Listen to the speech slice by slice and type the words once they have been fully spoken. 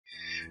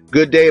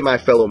Good day, my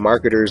fellow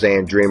marketers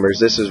and dreamers.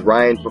 This is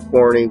Ryan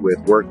Paporni with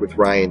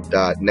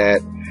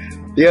workwithryan.net.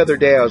 The other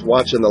day I was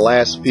watching the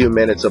last few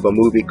minutes of a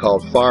movie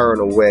called Far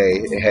and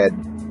Away. It had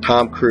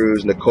Tom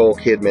Cruise, Nicole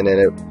Kidman in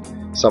it,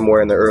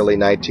 somewhere in the early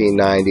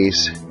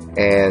 1990s.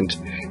 And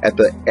at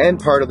the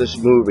end part of this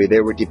movie,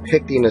 they were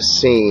depicting a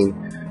scene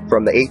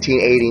from the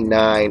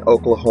 1889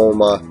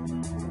 Oklahoma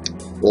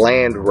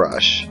land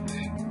rush.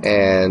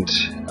 And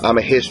I'm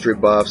a history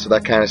buff, so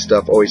that kind of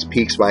stuff always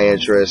piques my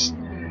interest.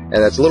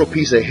 And that's a little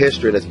piece of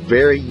history that's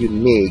very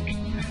unique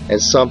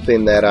and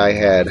something that I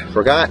had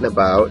forgotten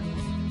about.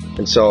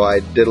 And so I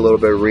did a little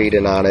bit of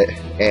reading on it.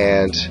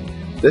 And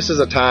this is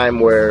a time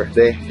where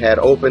they had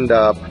opened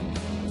up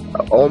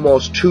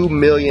almost 2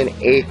 million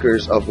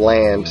acres of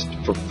land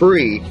for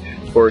free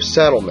for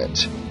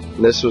settlement.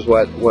 And this was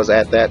what was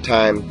at that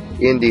time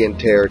Indian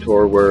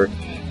territory, where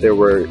there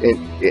were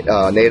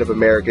Native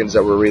Americans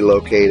that were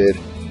relocated,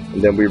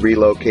 and then we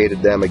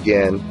relocated them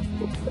again.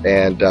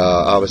 And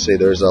obviously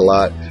there's a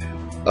lot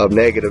of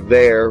negative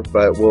there,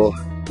 but we'll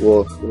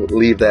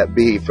leave that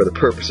be for the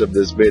purpose of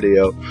this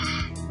video.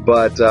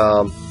 But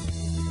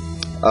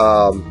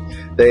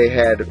they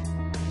had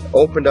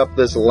opened up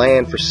this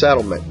land for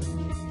settlement,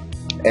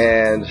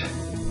 and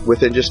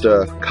within just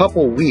a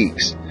couple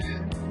weeks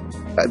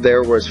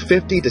there was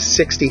 50 to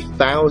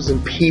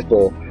 60,000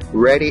 people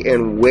ready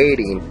and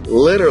waiting,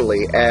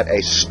 literally at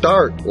a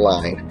start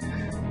line,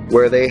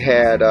 where they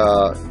had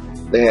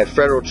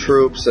federal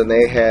troops, and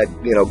they had,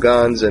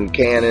 guns and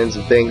cannons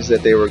and things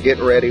that they were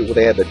getting ready.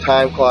 They had the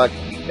time clock,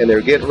 and they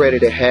were getting ready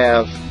to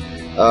have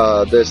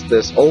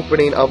this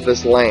opening of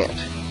this land.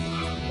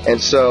 And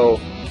so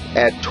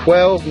at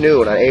 12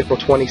 noon on April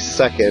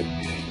 22nd,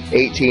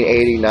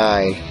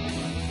 1889,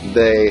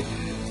 they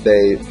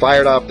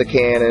fired off the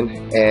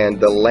cannon, and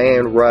the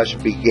land rush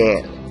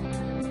began.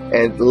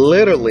 And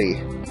literally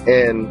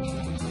in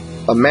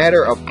a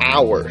matter of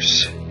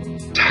hours,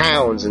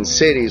 towns and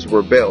cities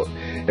were built.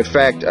 In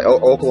fact,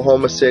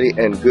 Oklahoma City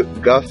and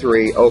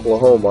Guthrie,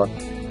 Oklahoma,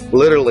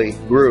 literally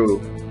grew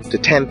to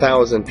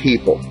 10,000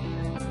 people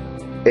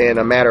in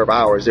a matter of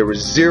hours. There were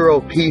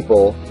 0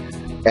 people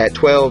at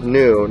 12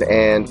 noon,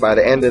 and by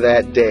the end of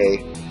that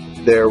day,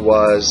 there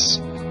was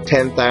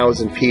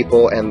 10,000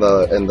 people, and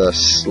the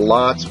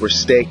slots were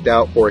staked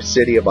out for a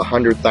city of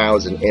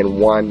 100,000 in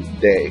one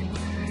day.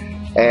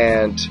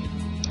 And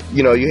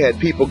you had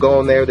people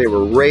going there. They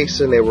were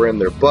racing. They were in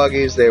their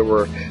buggies. They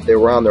were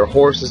on their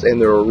horses,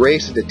 and they were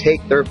racing to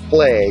take their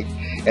flag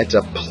and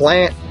to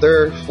plant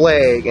their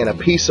flag in a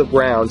piece of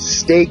ground,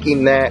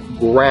 staking that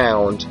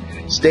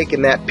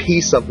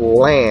piece of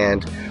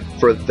land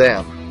for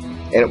them,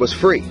 and it was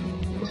free.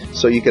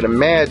 So you can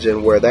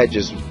imagine where that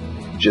just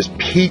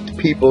piqued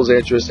people's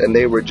interest, and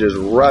they were just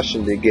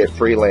rushing to get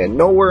free land.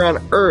 Nowhere on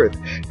earth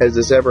has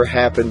this ever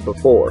happened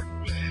before,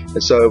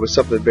 and so it was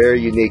something very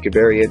unique and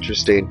very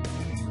interesting.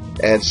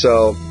 And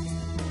so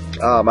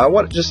I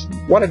wanted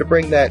to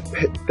bring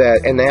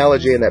that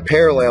analogy and that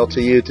parallel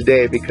to you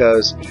today,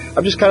 because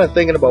I'm just kind of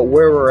thinking about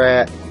where we're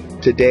at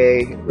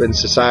today in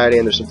society,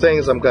 and there's some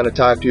things I'm going to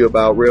talk to you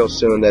about real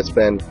soon that's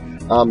been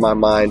on my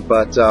mind.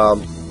 But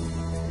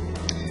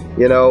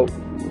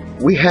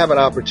we have an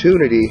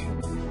opportunity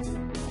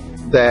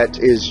that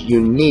is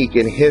unique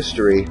in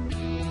history,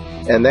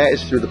 and that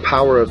is through the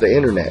power of the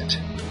internet.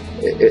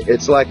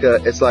 It's like a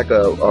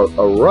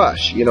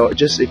rush.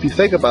 Just if you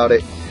think about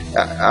it,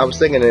 I was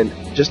thinking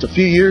just a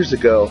few years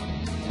ago,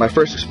 my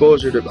first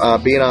exposure to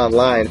being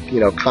online,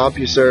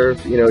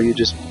 CompuServe, you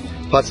just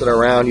putzing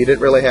around, you didn't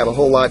really have a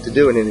whole lot to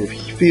do, and then a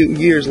few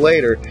years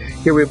later,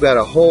 here we've got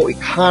a whole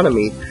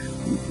economy,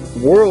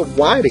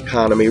 worldwide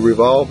economy,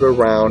 revolved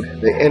around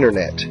the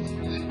internet.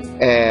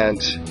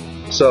 And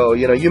so,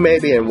 you may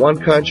be in one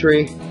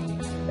country,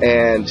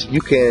 and you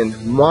can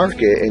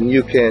market, and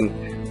you can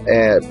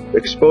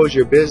expose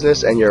your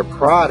business and your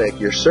product,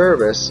 your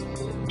service,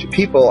 to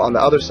people on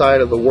the other side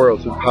of the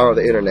world through the power of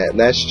the internet. And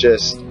that's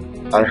just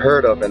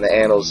unheard of in the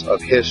annals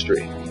of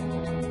history.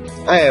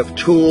 I have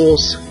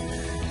tools,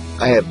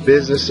 I have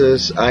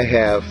businesses, I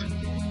have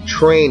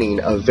training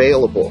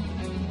available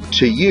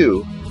to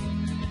you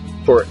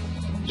for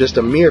just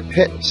a mere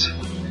pittance,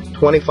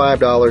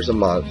 $25 a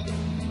month,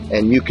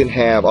 and you can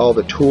have all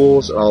the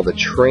tools and all the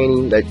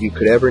training that you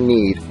could ever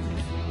need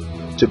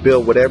to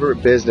build whatever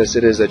business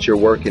it is that you're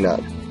working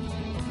on.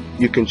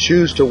 You can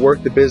choose to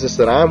work the business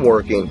that I'm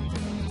working,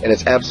 and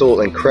it's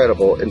absolutely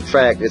incredible. In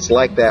fact, it's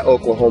like that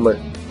Oklahoma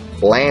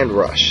land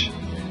rush,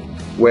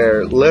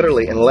 where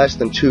literally in less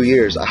than 2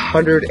 years,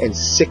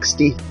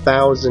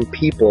 160,000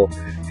 people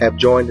have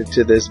joined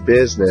into this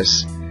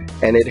business,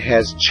 and it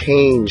has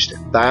changed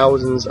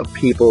thousands of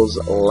people's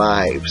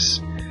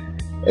lives.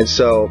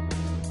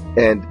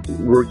 And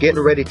we're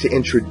getting ready to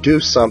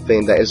introduce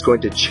something that is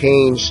going to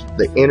change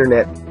the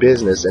internet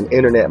business and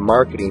internet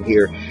marketing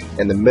here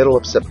in the middle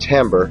of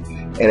September,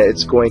 and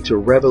it's going to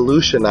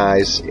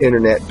revolutionize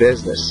internet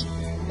business.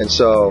 And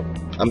so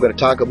I'm going to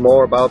talk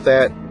more about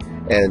that,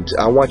 and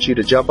I want you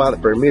to jump on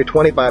it. For a mere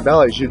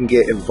 $25, you can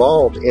get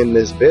involved in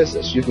this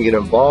business. You can get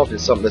involved in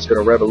something that's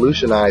going to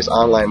revolutionize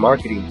online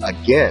marketing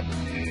again.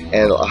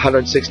 and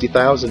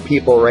 160,000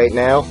 people right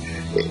now.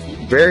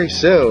 Very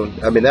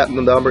soon, I mean, that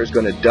number is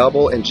going to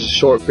double in just a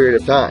short period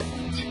of time.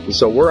 And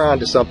so we're on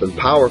to something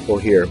powerful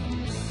here.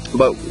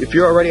 But if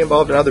you're already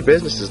involved in other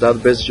businesses, another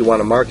business you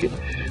want to market,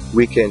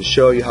 we can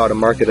show you how to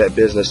market that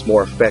business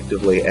more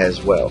effectively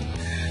as well.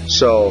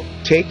 So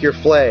take your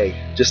flag,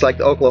 just like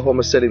the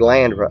Oklahoma City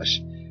land rush.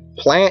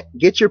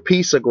 Get your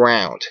piece of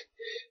ground.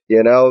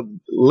 You know,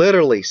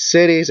 literally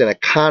cities and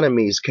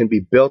economies can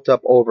be built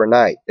up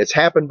overnight. It's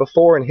happened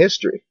before in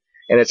history,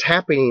 and it's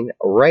happening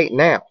right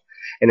now.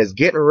 And it's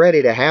getting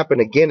ready to happen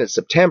again in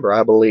September,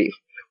 I believe.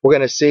 We're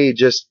going to see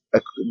just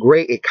a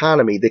great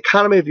economy. The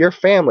economy of your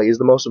family is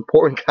the most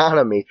important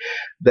economy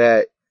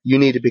that you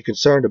need to be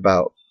concerned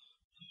about.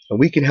 And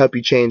we can help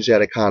you change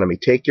that economy.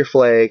 Take your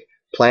flag,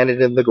 plant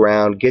it in the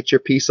ground, get your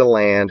piece of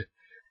land,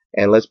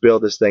 and let's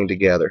build this thing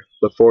together.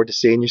 Look forward to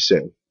seeing you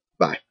soon.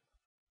 Bye.